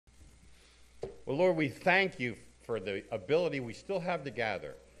Well, Lord, we thank you for the ability we still have to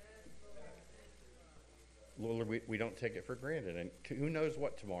gather. Lord, we don't take it for granted, and who knows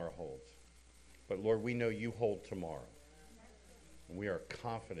what tomorrow holds. But Lord, we know you hold tomorrow, and we are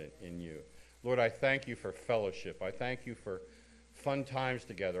confident in you. Lord, I thank you for fellowship. I thank you for fun times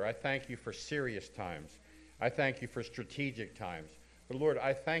together. I thank you for serious times. I thank you for strategic times. But Lord,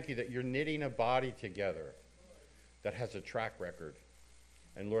 I thank you that you're knitting a body together that has a track record.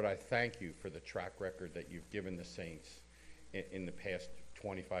 And Lord, I thank you for the track record that you've given the saints in the past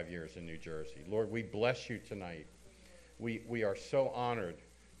 25 years in New Jersey. Lord, we bless you tonight. We are so honored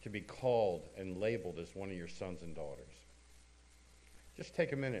to be called and labeled as one of your sons and daughters. Just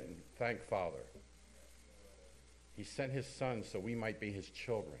take a minute and thank Father. He sent his son so we might be his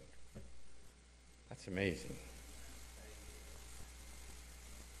children. That's amazing.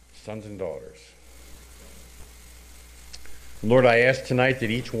 Sons and daughters. Lord, I ask tonight that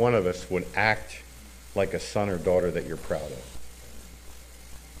each one of us would act like a son or daughter that you're proud of.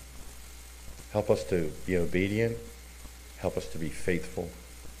 Help us to be obedient. Help us to be faithful.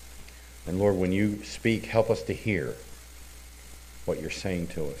 And Lord, when you speak, help us to hear what you're saying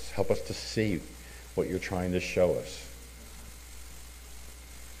to us. Help us to see what you're trying to show us.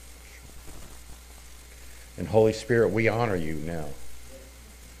 And Holy Spirit, we honor you now.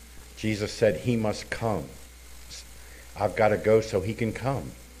 Jesus said he must come. I've got to go so he can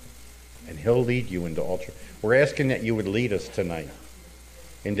come. And he'll lead you into all truth. We're asking that you would lead us tonight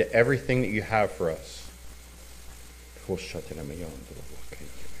into everything that you have for us.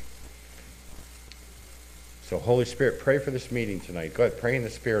 So Holy Spirit, pray for this meeting tonight. Go ahead, pray in the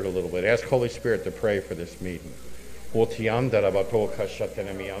Spirit a little bit. Ask Holy Spirit to pray for this meeting.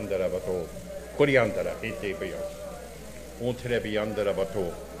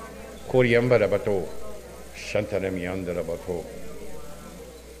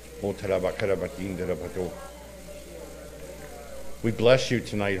 We bless you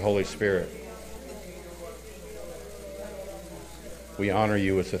tonight, Holy Spirit. We honor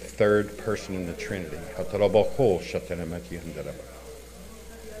you as the third person in the Trinity.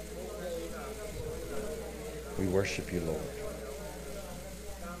 We worship you, Lord.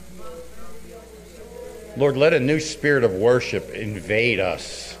 Lord, let a new spirit of worship invade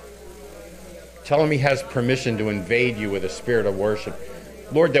us. Tell him he has permission to invade you with a spirit of worship.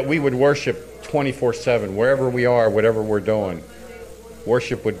 Lord, that we would worship 24/7, wherever we are, whatever we're doing.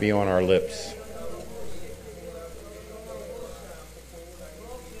 Worship would be on our lips.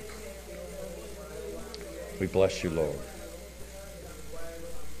 We bless you, Lord.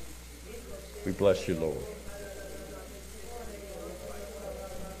 We bless you, Lord.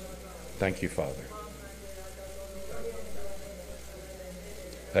 Thank you, Father.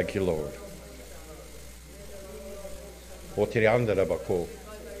 Thank you, Lord.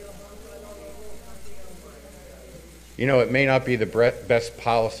 You know, it may not be the best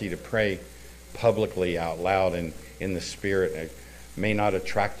policy to pray publicly out loud and in the Spirit. It may not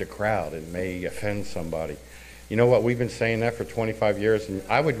attract a crowd. It may offend somebody. You know what? We've been saying that for 25 years, and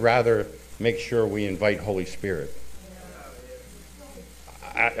I would rather make sure we invite Holy Spirit.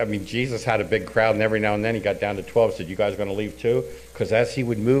 I mean, Jesus had a big crowd, and every now and then he got down to 12 and said, you guys going to leave too? Because as he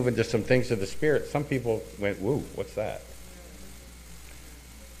would move into some things of the Spirit, some people went, woo, what's that?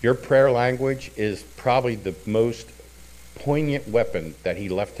 Your prayer language is probably the most poignant weapon that he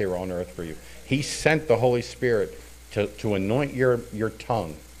left here on earth for you. He sent the Holy Spirit to anoint your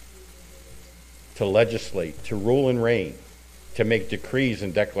tongue, to legislate, to rule and reign, to make decrees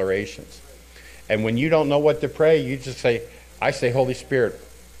and declarations. And when you don't know what to pray, you just say, I say, Holy Spirit,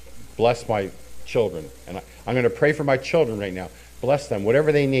 bless my children. And I'm going to pray for my children right now. Bless them,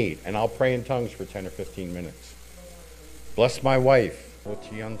 whatever they need. And I'll pray in tongues for 10 or 15 minutes. Bless my wife.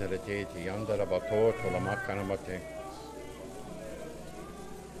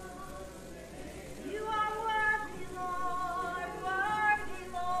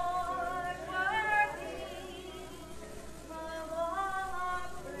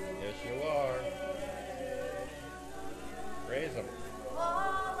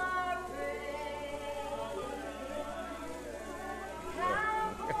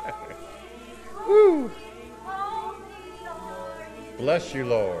 Bless you,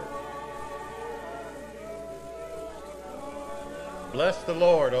 Lord. Bless the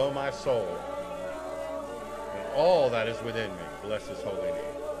Lord, O my soul, and all that is within me. Bless his holy name.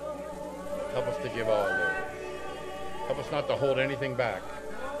 Help us to give all, Lord. Help us not to hold anything back.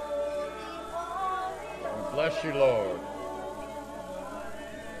 And bless you, Lord.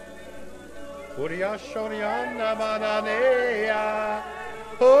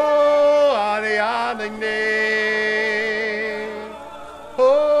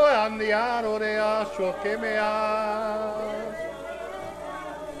 Oh,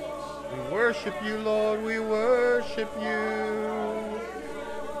 We worship you, Lord, we worship you.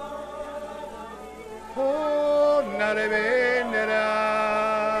 Oh, narevenera.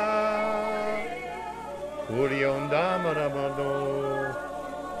 Kuriondamarabado.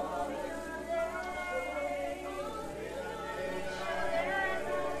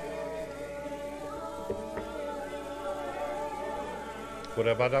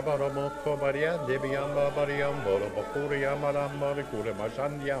 Kurabadabaramoko Baria, Debiamba Bariamboro, Bakuria Marambari,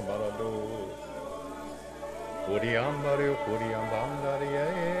 Kuremashandia Marado. Kuriambario, Kuriambandaria,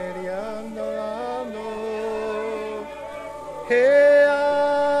 Eriandano.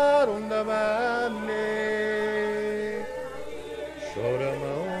 Hearundamane.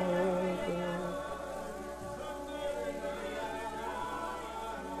 Shoramao.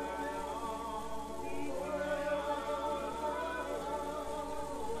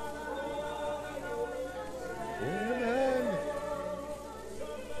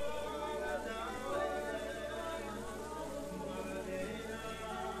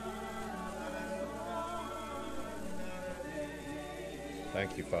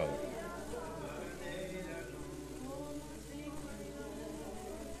 Thank you, Father.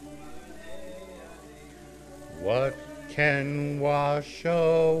 What can wash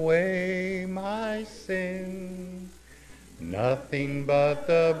away my sin? Nothing but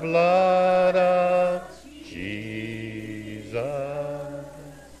the blood of Jesus.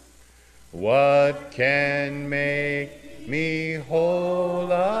 What can make me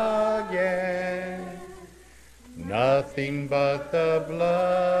whole again? Nothing but the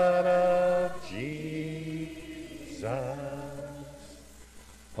blood of Jesus.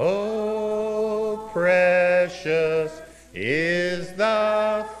 Oh, precious is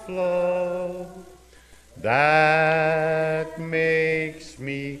the flow that makes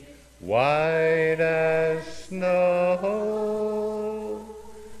me white as snow.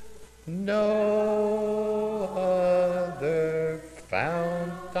 No other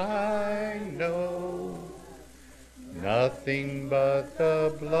fount I know. Nothing but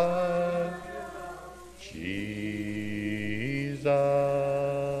the blood, Jesus.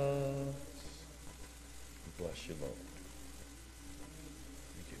 Bless you, Lord.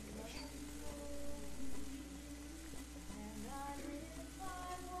 Thank you, bless you.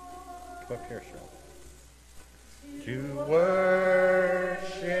 Come up here, Cheryl. To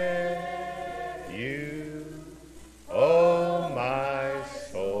worship you, oh my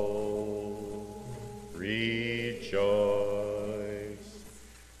soul, rejoice.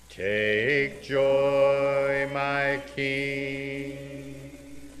 Take joy, my King,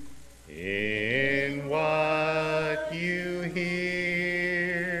 in what you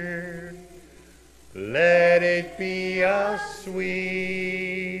hear. Let it be a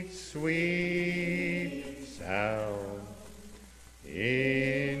sweet, sweet sound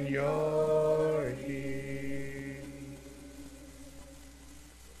in your ear.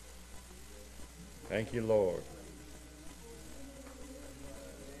 Thank you, Lord.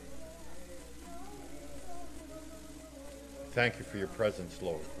 Thank you for your presence,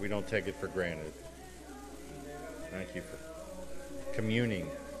 Lord. We don't take it for granted. Thank you for communing,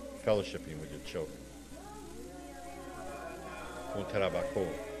 fellowshipping with your children.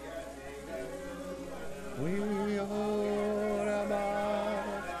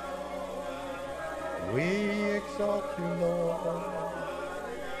 We exalt you, Lord.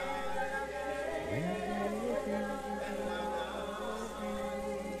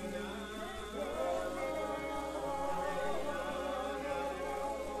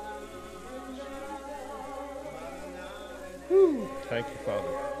 Thank you,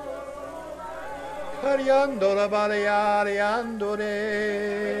 Father.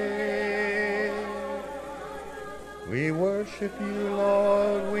 We worship you,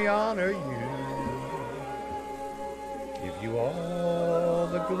 Lord. We honor you. Give you all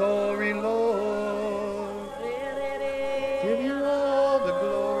the glory, Lord. Give you all the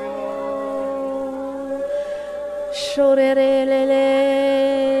glory, Lord.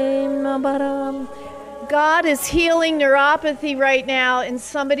 God is healing neuropathy right now in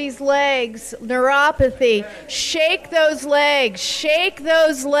somebody's legs. Neuropathy. Shake those legs. Shake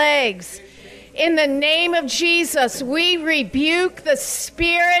those legs. In the name of Jesus, we rebuke the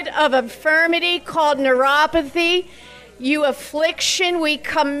spirit of infirmity called neuropathy. You affliction, we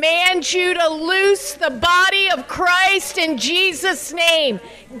command you to loose the body of Christ in Jesus' name.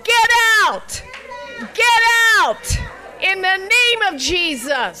 Get out! Get out! In the name of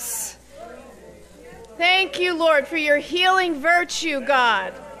Jesus. Thank you, Lord, for your healing virtue,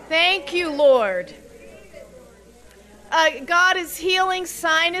 God. Thank you, Lord. God is healing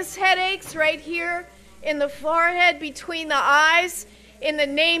sinus headaches right here in the forehead between the eyes. In the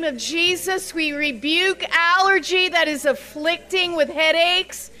name of Jesus, we rebuke allergy that is afflicting with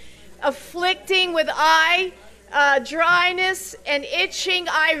headaches, afflicting with eye dryness and itching.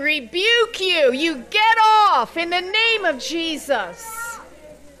 I rebuke you. You get off in the name of Jesus.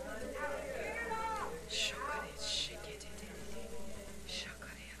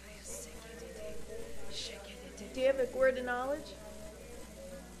 Do you have a word of knowledge?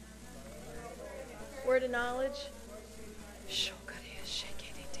 Word of knowledge?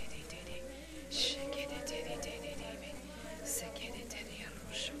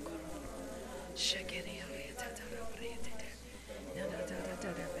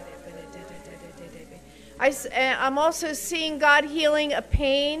 I'm also seeing God healing a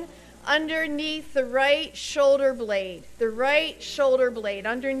pain underneath the right shoulder blade. The right shoulder blade,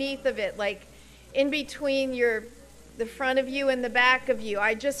 underneath of it, like in between the front of you and the back of you.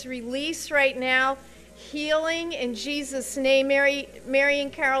 I just release right now healing in Jesus' name. Mary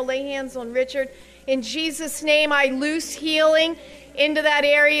and Carol, lay hands on Richard. In Jesus' name, I loose healing into that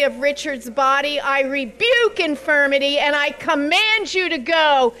area of Richard's body. I rebuke infirmity and I command you to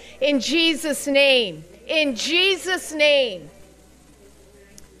go in Jesus' name. In Jesus' name.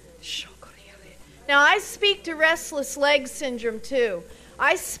 Now I speak to restless leg syndrome too.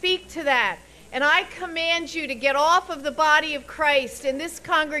 I speak to that. And I command you to get off of the body of Christ in this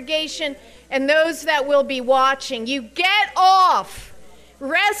congregation and those that will be watching. You get off.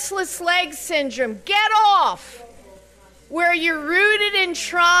 Restless leg syndrome. Get off. Where you're rooted in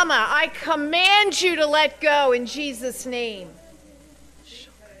trauma, I command you to let go in Jesus' name.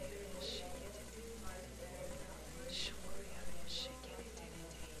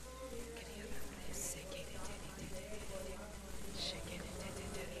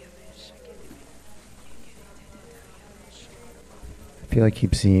 I feel like I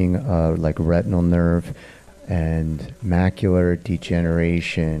keep seeing like retinal nerve and macular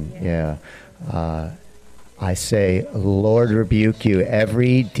degeneration. Yeah. I say, Lord, rebuke you.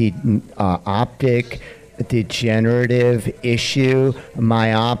 Every optic degenerative issue,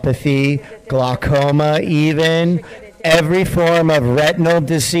 myopathy, glaucoma even, every form of retinal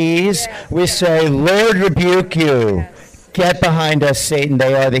disease, we say, Lord, rebuke you. Get behind us, Satan.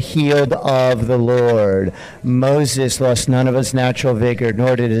 They are the healed of the Lord. Moses lost none of his natural vigor,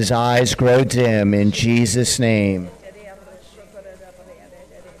 nor did his eyes grow dim, in Jesus' name.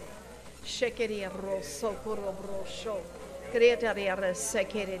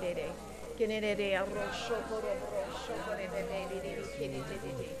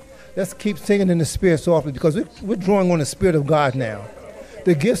 Let's keep singing in the Spirit softly, because we're drawing on the Spirit of God now.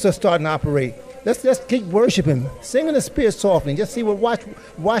 The gifts are starting to operate. Let's keep worshiping, sing in the Spirit softly, and just see watch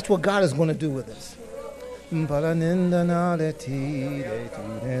what God is going to do with us.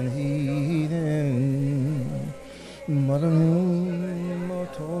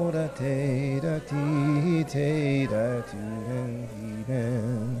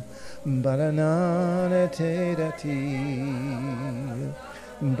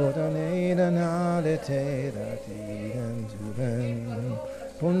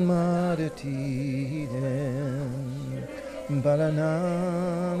 Pon maritiden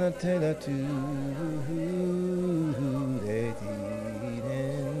balanana tela tu retiden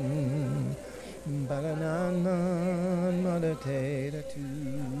balanana malatela tu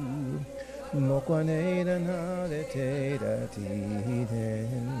mokwanela na letela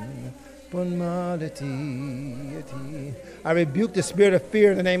tiden pon maritiden. I rebuke the spirit of fear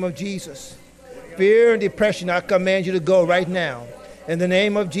in the name of Jesus. Fear and depression, I command you to go right now. In the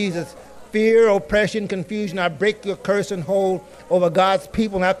name of Jesus, fear, oppression, confusion, I break your curse and hold over God's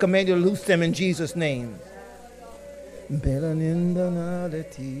people, and I command you to loose them in Jesus' name.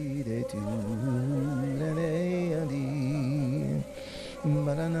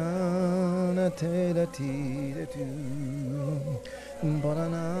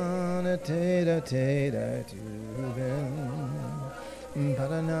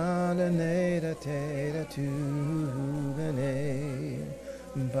 Baranala neda teda tu bene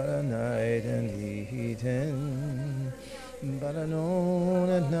Baranaiden liten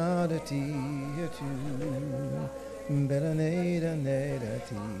Baranona nada tia tu Beraneda neda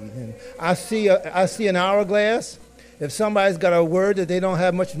tiden. I see an hourglass. If somebody's got a word that they don't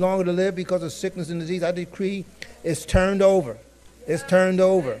have much longer to live because of sickness and disease, I decree it's turned over. It's turned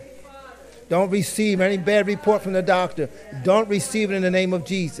over. Don't receive any bad report from the doctor. Don't receive it in the name of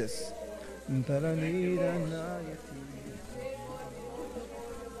Jesus.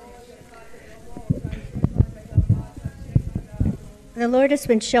 The Lord has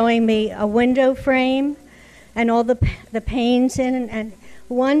been showing me a window frame and all the pains in, and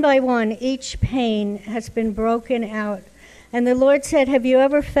one by one, each pain has been broken out. And the Lord said, have you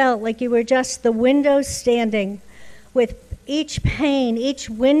ever felt like you were just the window standing with each pain, each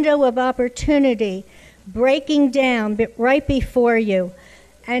window of opportunity breaking down right before you,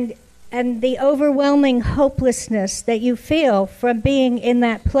 and the overwhelming hopelessness that you feel from being in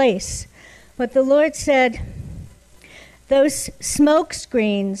that place? But the Lord said, those smoke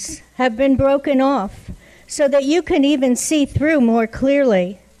screens have been broken off so that you can even see through more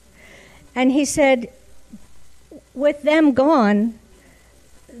clearly. And he said, with them gone,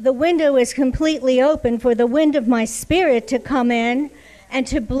 the window is completely open for the wind of my spirit to come in and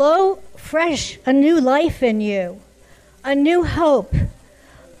to blow fresh, a new life in you, a new hope,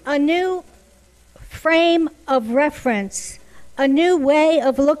 a new frame of reference, a new way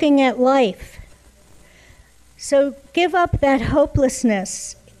of looking at life. So give up that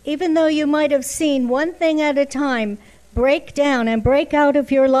hopelessness. Even though you might have seen one thing at a time break down and break out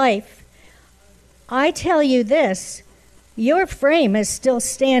of your life, I tell you this, your frame is still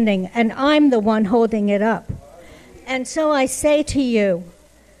standing, and I'm the one holding it up. And so I say to you,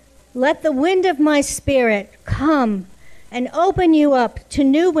 let the wind of my spirit come and open you up to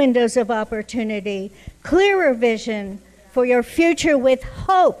new windows of opportunity, clearer vision for your future with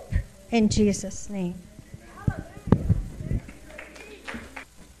hope, in Jesus' name.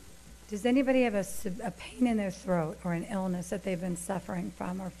 Does anybody have a pain in their throat or an illness that they've been suffering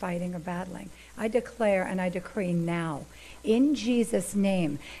from or fighting or battling? I declare and I decree now, in Jesus'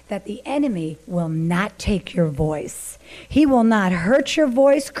 name, that the enemy will not take your voice. He will not hurt your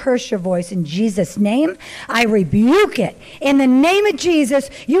voice, curse your voice. In Jesus' name, I rebuke it. In the name of Jesus,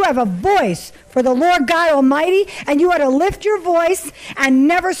 you have a voice for the Lord God Almighty, and you ought to lift your voice and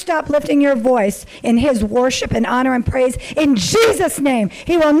never stop lifting your voice in his worship and honor and praise. In Jesus' name,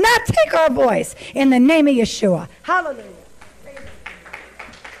 he will not take our voice. In the name of Yeshua. Hallelujah.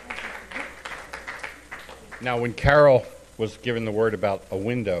 Now, when Carol was given the word about a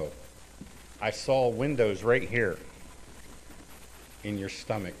window, I saw windows right here in your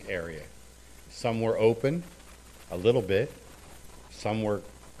stomach area. Some were open a little bit. Some were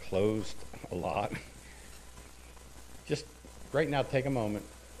closed a lot. Just right now, take a moment.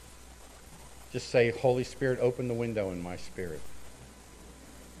 Just say, Holy Spirit, open the window in my spirit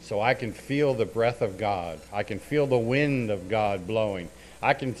so I can feel the breath of God. I can feel the wind of God blowing.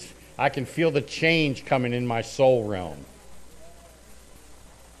 I can feel the change coming in my soul realm,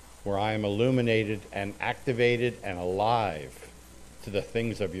 where I am illuminated and activated and alive to the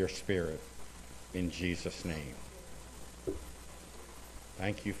things of your Spirit. In Jesus' name.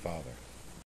 Thank you, Father.